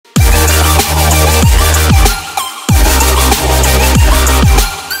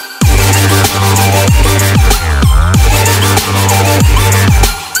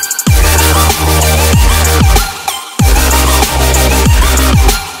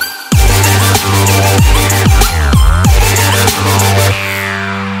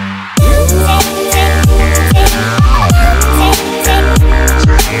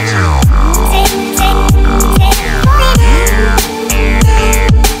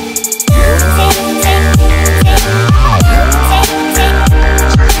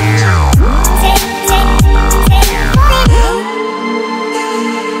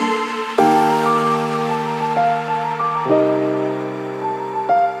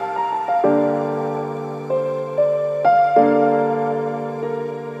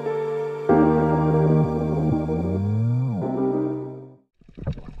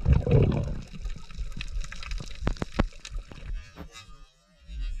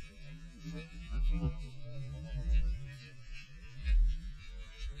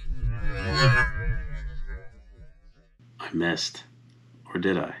missed. Or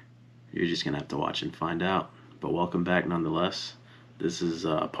did I? You're just going to have to watch and find out. But welcome back nonetheless. This is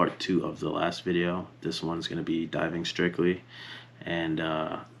part 2 of the last video. This one's going to be diving strictly. And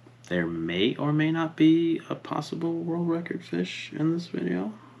there may or may not be a possible world record fish in this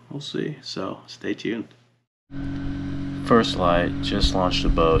video. We'll see. So stay tuned. First light, just launched the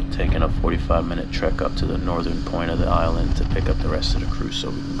boat, taking a 45-minute trek up to the northern point of the island to pick up the rest of the crew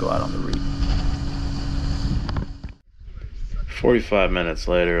so we can go out on the reef. 45 minutes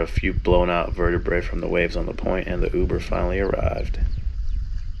later, a few blown out vertebrae from the waves on the point and the Uber finally arrived.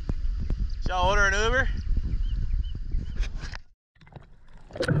 Y'all order an Uber?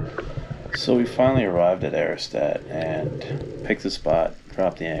 So we finally arrived at Aerostat and picked the spot,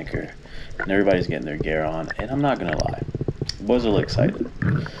 dropped the anchor, and everybody's getting their gear on, and I'm not gonna lie, I was a little excited,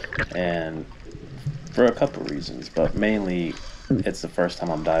 and for a couple reasons, but mainly it's the first time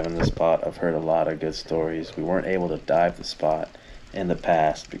I'm diving this spot. I've heard a lot of good stories. We weren't able to dive the spot in the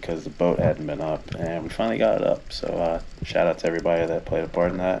past because the boat hadn't been up, and we finally got it up. So shout out to everybody that played a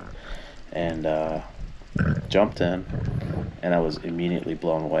part in that, and jumped in, and I was immediately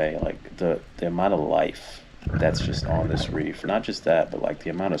blown away. Like the amount of life that's just on this reef. Not just that, but like the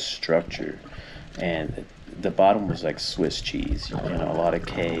amount of structure, and the bottom was like Swiss cheese. You know, a lot of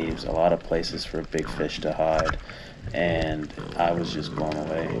caves, a lot of places for big fish to hide. And I was just blown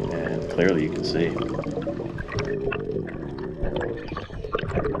away, and clearly you can see.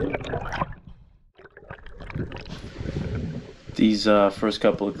 These first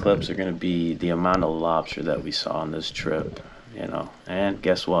couple of clips are going to be the amount of lobster that we saw on this trip, you know. And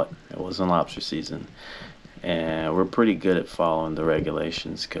guess what? It wasn't lobster season. And we're pretty good at following the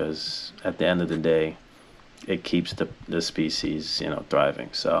regulations because at the end of the day, it keeps the species, you know, thriving.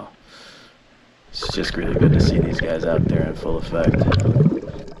 So it's just really good to see these guys out there in full effect.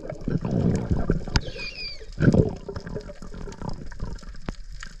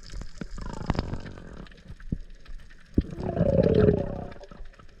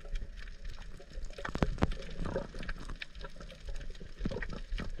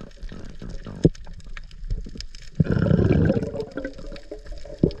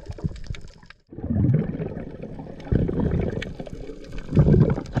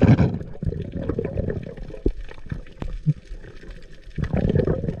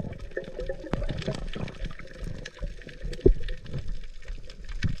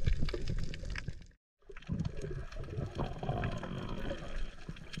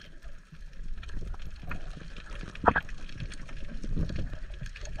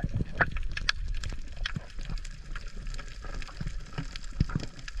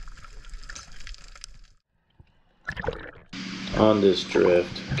 On this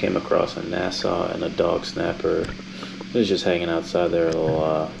drift, came across a Nassau and a dog snapper. It was just hanging outside their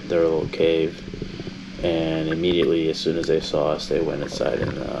little cave, and immediately as soon as they saw us, they went inside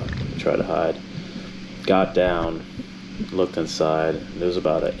and tried to hide. Got down, looked inside. There was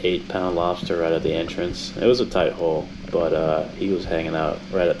about an 8-pound lobster right at the entrance. It was a tight hole, but he was hanging out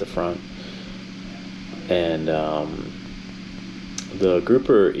right at the front, and the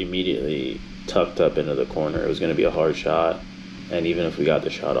grouper immediately tucked up into the corner. It was going to be a hard shot. And even if we got the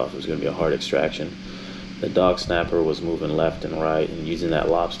shot off, it was going to be a hard extraction. The dog snapper was moving left and right and using that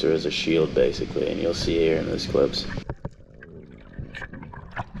lobster as a shield, basically. And you'll see here in these clips.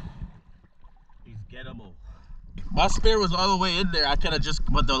 He's gettable. My spear was all the way in there. I could have just,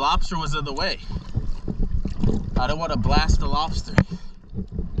 but the lobster was in the way. I don't want to blast the lobster.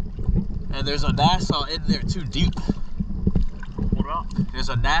 And there's a Nassau in there too deep. What up? There's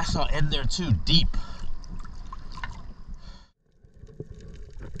a Nassau in there too deep.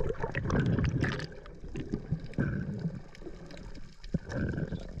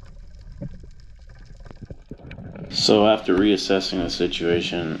 So after reassessing the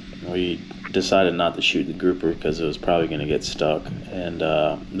situation, we decided not to shoot the grouper because it was probably going to get stuck, and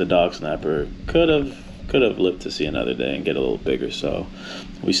the dog snapper could have lived to see another day and get a little bigger. So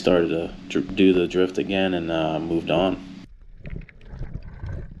we started to do the drift again and moved on.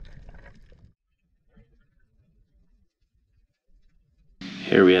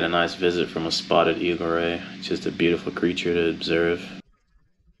 Here we had a nice visit from a spotted eagle ray, just a beautiful creature to observe.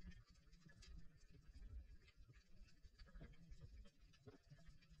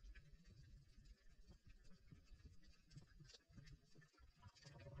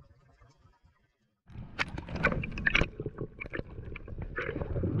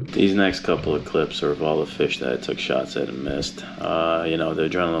 These next couple of clips are of all the fish that I took shots at and missed. You know, the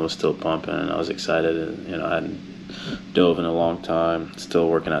adrenaline was still pumping and I was excited, and you know, I hadn't dove in a long time, still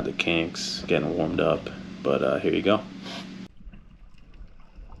working out the kinks, getting warmed up, but here you go.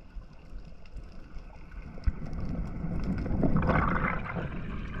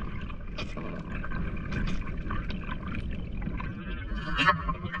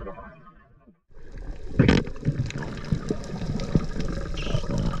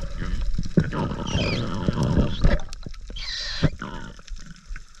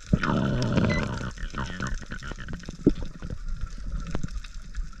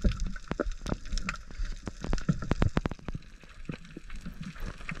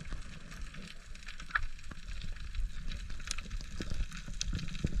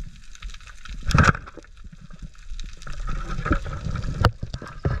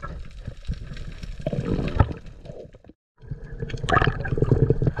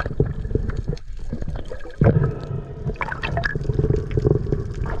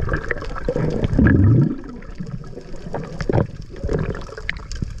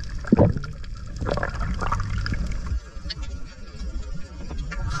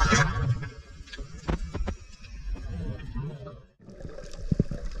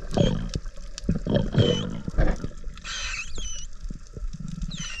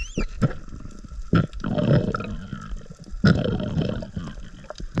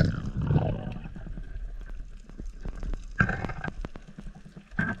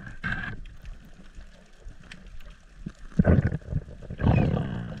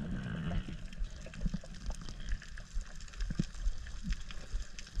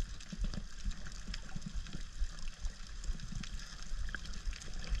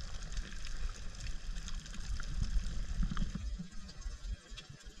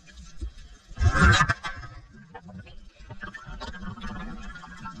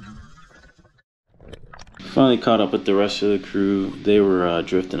 Finally caught up with the rest of the crew. They were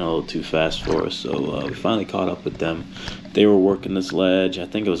drifting a little too fast for us, so we finally caught up with them. They were working this ledge. I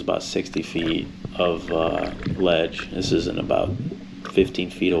think it was about 60 feet of ledge. This isn't about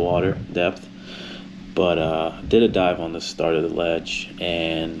 15 feet of water depth. But did a dive on the start of the ledge,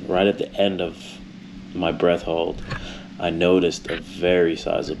 and right at the end of my breath hold, I noticed a very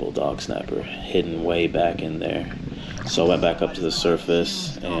sizable dog snapper hidden way back in there. So I went back up to the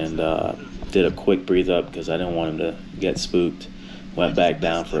surface and did a quick breathe up because I didn't want him to get spooked. Went back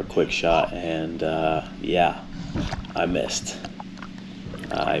down for a quick shot, and yeah, I missed.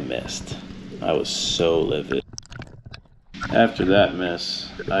 I was so livid. After that miss,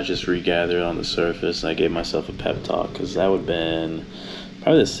 I just regathered on the surface and I gave myself a pep talk because that would have been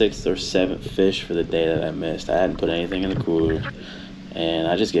probably the 6th or 7th fish for the day that I missed. I hadn't put anything in the cooler, and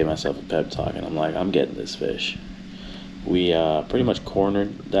I just gave myself a pep talk, and I'm like, I'm getting this fish. We pretty much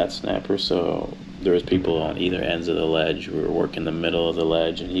cornered that snapper, so there was people on either ends of the ledge. We were working the middle of the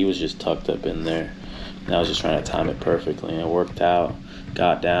ledge, and he was just tucked up in there. And I was just trying to time it perfectly, and it worked out.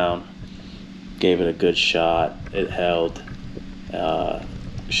 Got down, gave it a good shot. It held.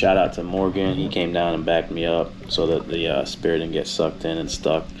 Shout out to Morgan. He came down and backed me up so that the spear didn't get sucked in and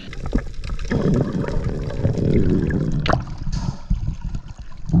stuck.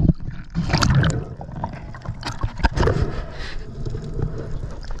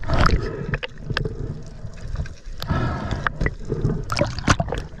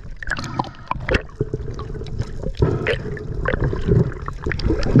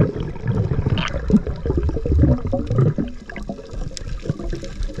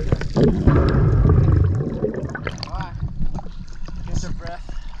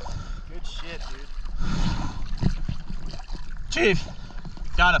 Chief,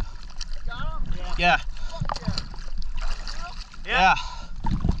 got him. Got him? Yeah. Yeah. Yeah.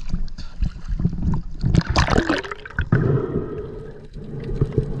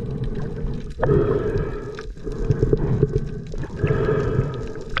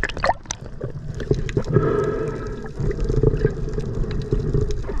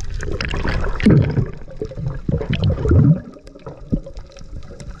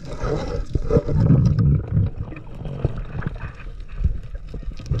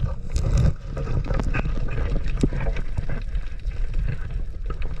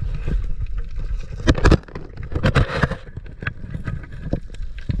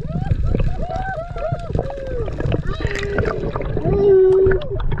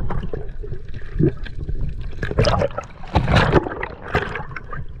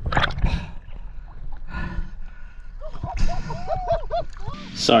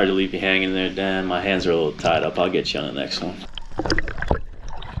 Sorry to leave you hanging there, Dan. My hands are a little tied up. I'll get you on the next one. You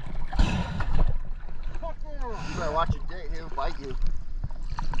better watch your date, he'll bite you.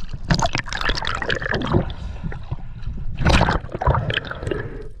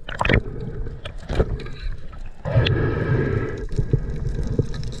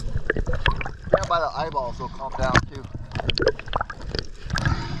 Grab by the eyeballs, so calm down too.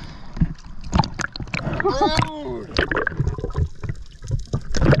 Dude.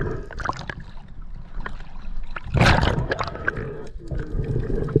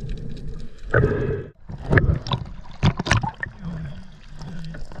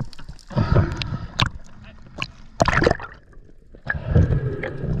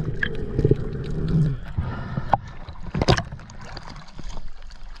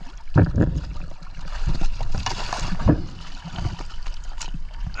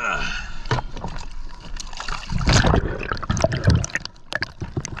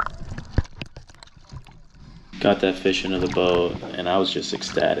 got that fish into the boat, and I was just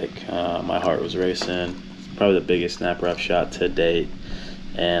ecstatic. My heart was racing. Probably the biggest snapper I've shot to date.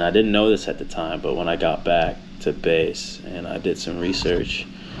 And I didn't know this at the time, but when I got back to base and I did some research,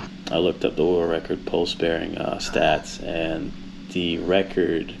 I looked up the world record pole sparing stats, and the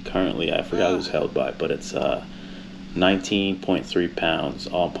record currently, I forgot who's held by, but it's 19.3 pounds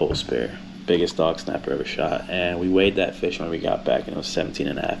on pole spare. Biggest dog snapper ever shot. And we weighed that fish when we got back, and it was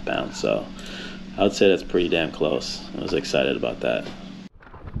 17.5 pounds. So I would say that's pretty damn close. I was excited about that. Let's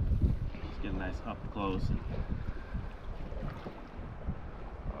get a nice up close.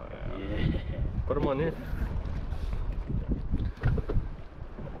 Yeah. Put them on in.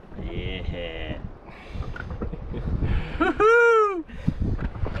 Yeah. Woohoo!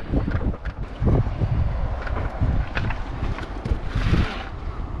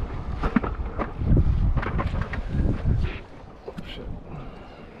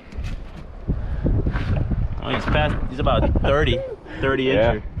 Oh, he's about 30 Yeah.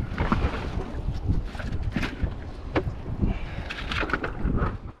 incher.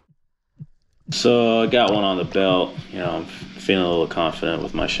 So I got one on the belt. You know, I'm feeling a little confident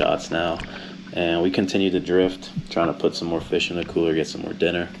with my shots now. And we continue to drift, trying to put some more fish in the cooler, get some more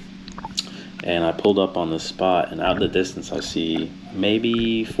dinner. And I pulled up on this spot, and out in the distance I see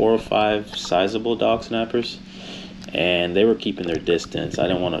maybe 4 or 5 sizable dog snappers. And they were keeping their distance. I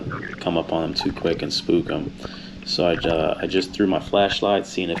didn't want to come up on them too quick and spook them. So I just threw my flashlight,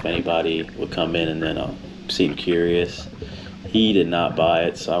 seeing if anybody would come in, and then seemed curious. He did not buy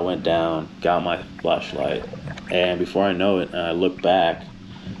it, so I went down, got my flashlight, and before I know it, I looked back,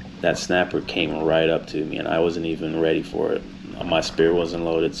 that snapper came right up to me, and I wasn't even ready for it. My spear wasn't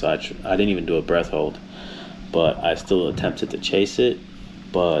loaded, so I didn't even do a breath hold, but I still attempted to chase it.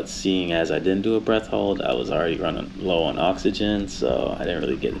 But seeing as I didn't do a breath hold, I was already running low on oxygen, so I didn't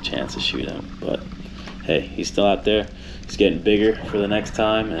really get a chance to shoot him. But hey, he's still out there. He's getting bigger for the next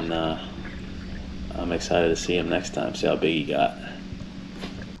time, and I'm excited to see him next time, see how big he got.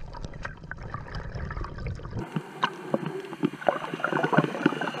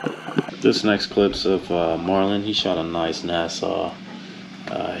 This next clip's of Marlin. He shot a nice Nassau.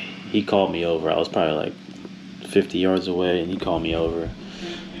 He called me over. I was probably like 50 yards away, and he called me over.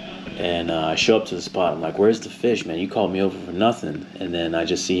 And I show up to the spot. I'm like, "Where's the fish, man? You called me over for nothing." And then I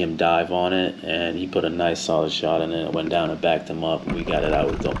just see him dive on it, and he put a nice solid shot in it. It went down and backed him up, and we got it out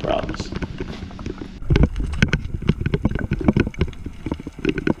with no problems.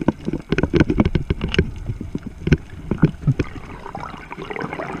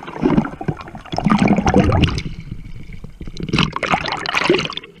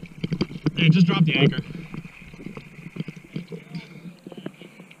 Hey, just drop the anchor.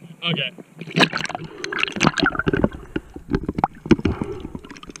 Okay.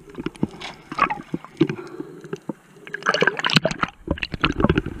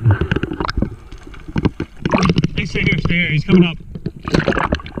 Hey, stay here, he's coming up.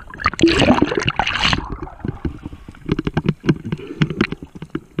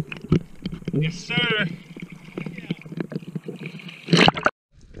 Yes, sir.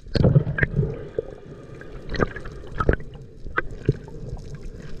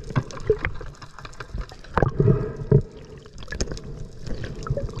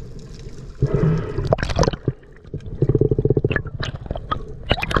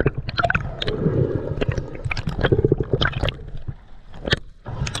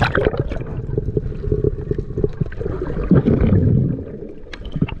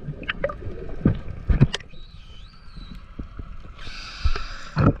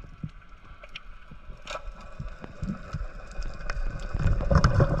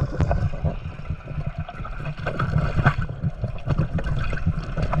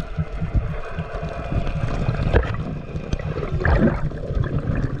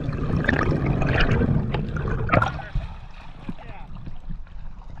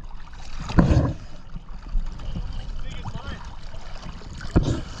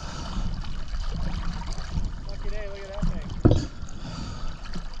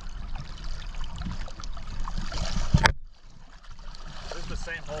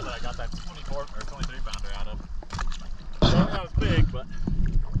 Same hole that I got that 24 or 23 pounder out of. That was big, but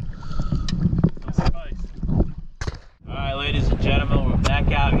it'll suffice. Alright, ladies and gentlemen, we're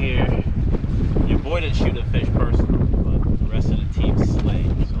back out here. Your boy didn't shoot a fish personally, but the rest of the team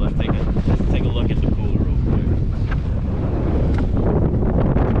slayed. So let's take a look at the cooler real quick.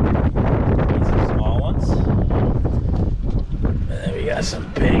 Got some small ones. And then we got some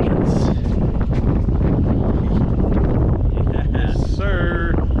big ones. Yes,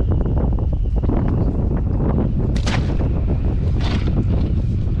 sir.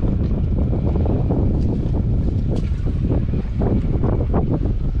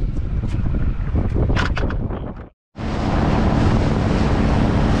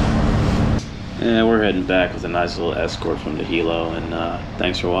 heading back with a nice little escort from the helo, and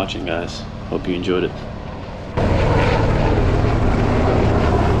thanks for watching, guys. Hope you enjoyed it.